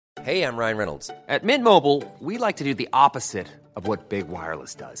Hey, I'm Ryan Reynolds. At Mint Mobile, we like to do the opposite of what Big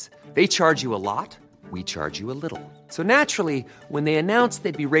Wireless does. They charge you a lot, we charge you a little. So naturally, when they announced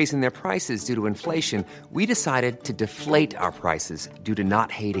they'd be raising their prices due to inflation, we decided to deflate our prices due to not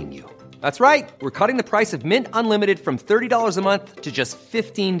hating you. That's right. We're cutting the price of Mint Unlimited from $30 a month to just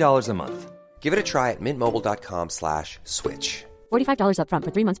 $15 a month. Give it a try at mintmobile.com/switch. $45 up front for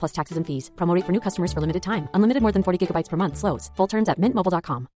 3 months plus taxes and fees. Promo rate for new customers for limited time. Unlimited more than 40 gigabytes per month. Slows full terms at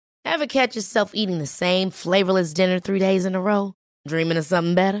mintmobile.com. Ever catch yourself eating the same flavorless dinner 3 days in a row? Dreaming of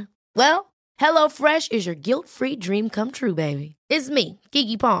something better? Well, HelloFresh is your guilt-free dream come true, baby. It's me,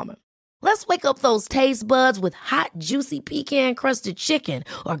 Keke Palmer. Let's wake up those taste buds with hot, juicy pecan-crusted chicken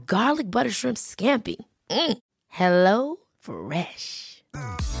or garlic butter shrimp scampi. Hello Fresh.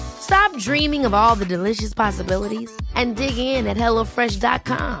 Stop dreaming of all the delicious possibilities and dig in at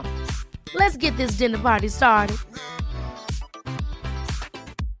HelloFresh.com. Let's get this dinner party started.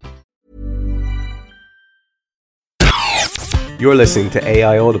 You're listening to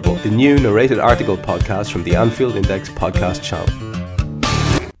AI Audible, the new narrated article podcast from the Anfield Index podcast channel.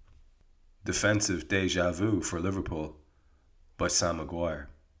 Defensive Deja Vu for Liverpool by Sam Maguire.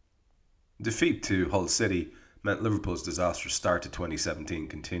 Defeat to Hull City meant Liverpool's disastrous start to 2017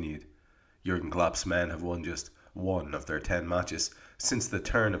 continued. Jurgen Klopp's men have won just one of their 10 matches since the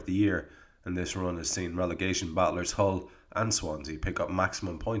turn of the year, and this run has seen relegation battlers Hull and Swansea pick up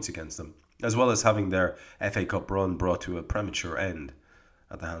maximum points against them, as well as having their FA Cup run brought to a premature end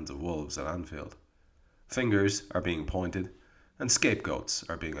at the hands of Wolves at Anfield. Fingers are being pointed and scapegoats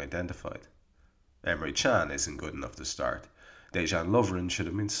are being identified. Emre Can isn't good enough to start. Dejan Lovren should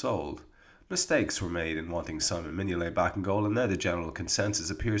have been sold. Mistakes were made in wanting Simon Mignolet back in goal, and now the general consensus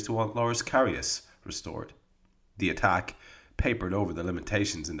appears to want Loris Karius restored. The attack papered over the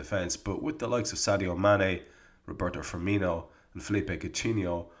limitations in defence, but with the likes of Sadio Mane, Roberto Firmino and Felipe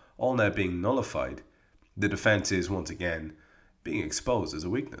Coutinho all now being nullified, the defence is once again being exposed as a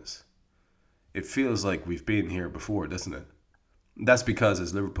weakness. It feels like we've been here before, doesn't it? That's because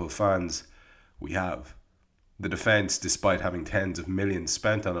as Liverpool fans, we have. The defence, despite having tens of millions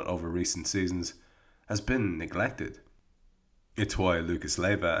spent on it over recent seasons, has been neglected. It's why Lucas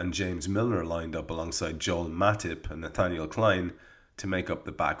Leiva and James Milner lined up alongside Joel Matip and Nathaniel Klein to make up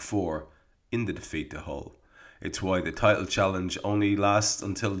the back four in the defeat to Hull. It's why the title challenge only lasts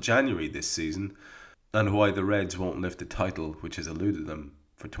until January this season, and why the Reds won't lift the title which has eluded them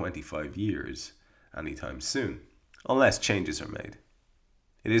for 25 years anytime soon, unless changes are made.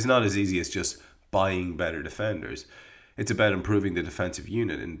 It is not as easy as just buying better defenders. It's about improving the defensive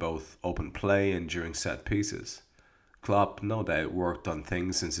unit in both open play and during set pieces. Klopp no doubt worked on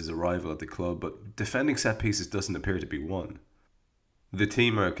things since his arrival at the club, but defending set pieces doesn't appear to be one. The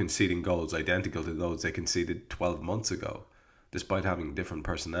team are conceding goals identical to those they conceded 12 months ago, despite having different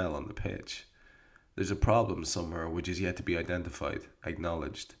personnel on the pitch. There's a problem somewhere which is yet to be identified,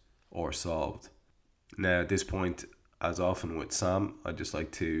 acknowledged, or solved. Now, at this point, as often with Sam, I'd just like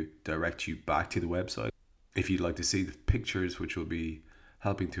to direct you back to the website if you'd like to see the pictures which will be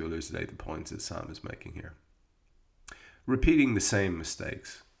helping to elucidate the points that Sam is making here. Repeating the same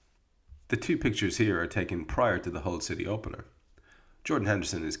mistakes. The two pictures here are taken prior to the Hull City opener. Jordan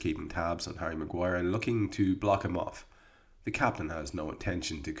Henderson is keeping tabs on Harry Maguire and looking to block him off. The captain has no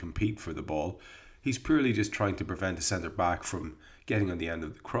intention to compete for the ball. He's purely just trying to prevent the centre-back from getting on the end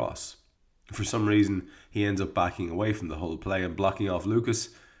of the cross. For some reason, he ends up backing away from the Hull play and blocking off Lucas,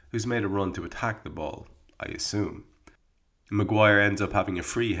 who's made a run to attack the ball, I assume. Maguire ends up having a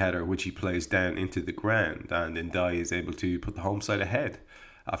free header which he plays down into the ground, and Ndiaye is able to put the home side ahead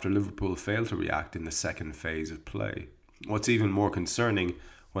after Liverpool failed to react in the second phase of play. What's even more concerning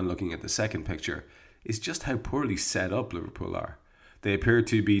when looking at the second picture is just how poorly set up Liverpool are. They appear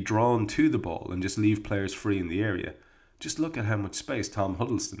to be drawn to the ball and just leave players free in the area. Just look at how much space Tom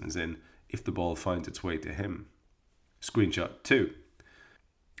Huddleston is in if the ball finds its way to him. Screenshot 2.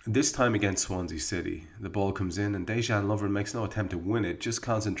 This time against Swansea City, the ball comes in and Dejan Lovren makes no attempt to win it, just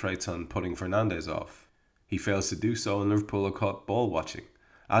concentrates on putting Fernandes off. He fails to do so and Liverpool are caught ball watching,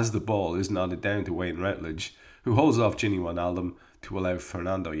 as the ball is nodded down to Wayne Routledge, who holds off Gini Wijnaldum to allow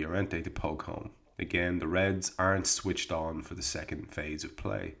Fernando Llorente to poke home. Again, the Reds aren't switched on for the second phase of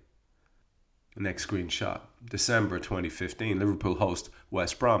play. Next screenshot. December 2015, Liverpool host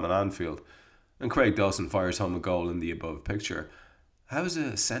West Brom at Anfield, and Craig Dawson fires home a goal in the above picture. How is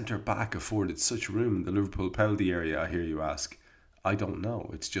a centre-back afforded such room in the Liverpool penalty area, I hear you ask? I don't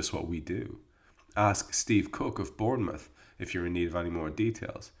know, it's just what we do. Ask Steve Cook of Bournemouth if you're in need of any more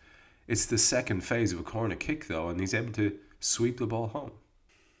details. It's the second phase of a corner kick though, and he's able to sweep the ball home.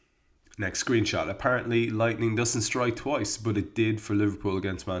 Next screenshot. Apparently, lightning doesn't strike twice, but it did for Liverpool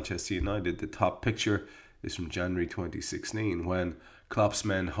against Manchester United. The top picture is from January 2016 when Klopp's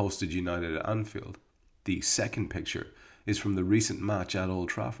men hosted United at Anfield. The second picture is from the recent match at Old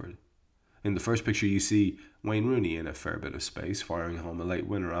Trafford. In the first picture you see Wayne Rooney in a fair bit of space, firing home a late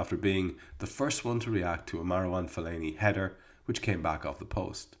winner after being the first one to react to a Marouane Fellaini header which came back off the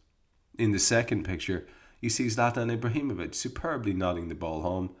post. In the second picture you see Zlatan Ibrahimovic superbly nodding the ball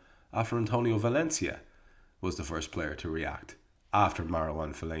home after Antonio Valencia was the first player to react after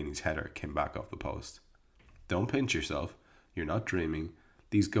Marouane Fellaini's header came back off the post. Don't pinch yourself, you're not dreaming,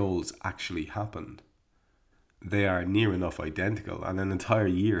 these goals actually happened. They are near enough identical and an entire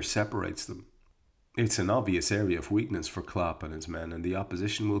year separates them. It's an obvious area of weakness for Klopp and his men, and the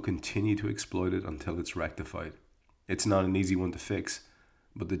opposition will continue to exploit it until it's rectified. It's not an easy one to fix,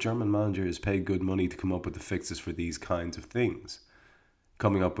 but the German manager has paid good money to come up with the fixes for these kinds of things.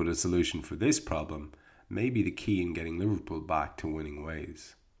 Coming up with a solution for this problem may be the key in getting Liverpool back to winning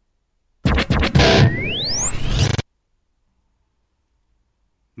ways.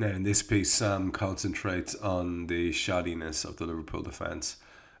 Now, in this piece, Sam concentrates on the shoddiness of the Liverpool defence,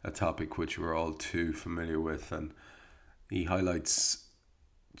 a topic which we're all too familiar with, and he highlights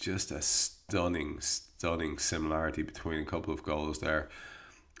just a stunning similarity between a couple of goals there,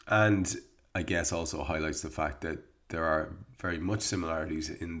 and I guess also highlights the fact that there are very much similarities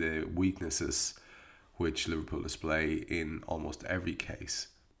in the weaknesses which Liverpool display in almost every case.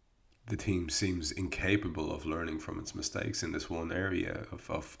 The team seems incapable of learning from its mistakes in this one area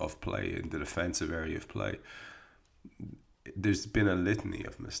of play, in the defensive area of play. There's been a litany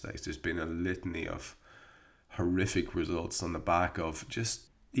of mistakes. There's been a litany of horrific results on the back of just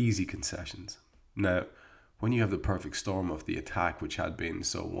easy concessions. Now, when you have the perfect storm of the attack, which had been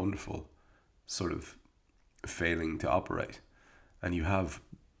so wonderful, sort of failing to operate, and you have,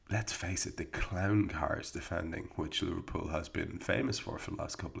 let's face it, the clown cars defending, which Liverpool has been famous for the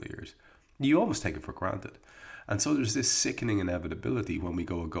last couple of years, you almost take it for granted. And so there's this sickening inevitability when we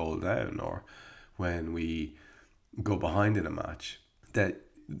go a goal down or when we go behind in a match that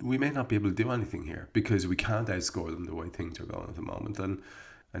we may not be able to do anything here because we can't outscore them the way things are going at the moment. And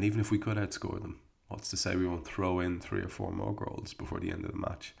even if we could outscore them, what's to say we won't throw in 3 or 4 more goals before the end of the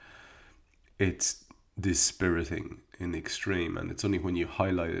match? It's dispiriting in the extreme, and it's only when you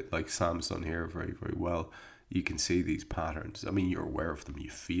highlight it like Sam's done here very, very well, you can see these patterns. I mean, you're aware of them, you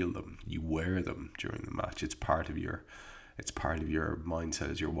feel them, you wear them during the match. It's part of your mindset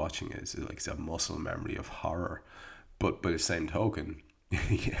as you're watching it. It's like it's a muscle memory of horror. But by the same token,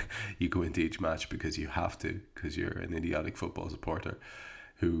 you go into each match because you have to, because you're an idiotic football supporter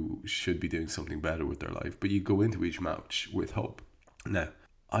who should be doing something better with their life. But you go into each match with hope. Now,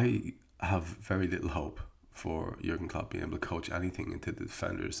 I have very little hope for Jurgen Klopp being able to coach anything into the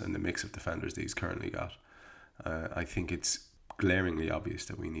defenders and the mix of defenders that he's currently got. I think it's glaringly obvious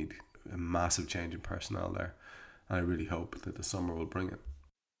that we need a massive change in personnel there. And I really hope that the summer will bring it.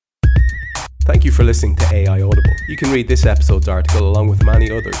 Thank you for listening to AI Audible. You can read this episode's article along with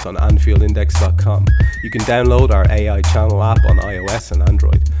many others on AnfieldIndex.com. You can download our AI channel app on iOS and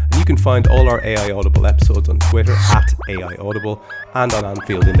Android. And you can find all our AI Audible episodes on Twitter @AI Audible and on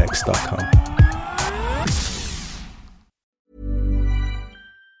AnfieldIndex.com.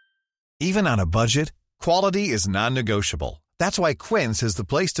 Even on a budget, quality is non-negotiable. That's why Quince is the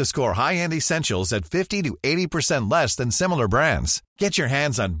place to score high-end essentials at 50 to 80% less than similar brands. Get your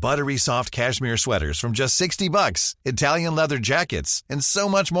hands on buttery soft cashmere sweaters from just $60, Italian leather jackets, and so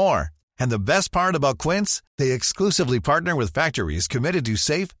much more. And the best part about Quince, they exclusively partner with factories committed to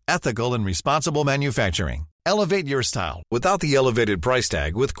safe, ethical, and responsible manufacturing. Elevate your style without the elevated price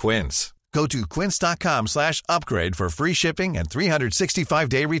tag with Quince. Go to quince.com/upgrade for free shipping and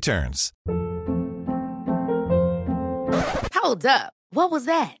 365-day returns. Hold up. What was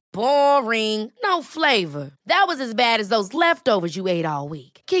that? Boring. No flavor. That was as bad as those leftovers you ate all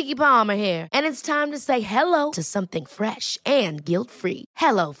week. Keke Palmer here, and it's time to say hello to something fresh and guilt-free.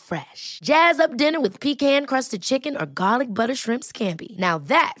 Hello Fresh. Jazz up dinner with pecan-crusted chicken or garlic butter shrimp scampi. Now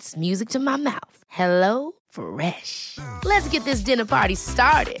that's music to my mouth. Hello Fresh. Let's get this dinner party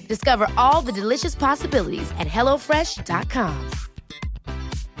started. Discover all the delicious possibilities at HelloFresh.com.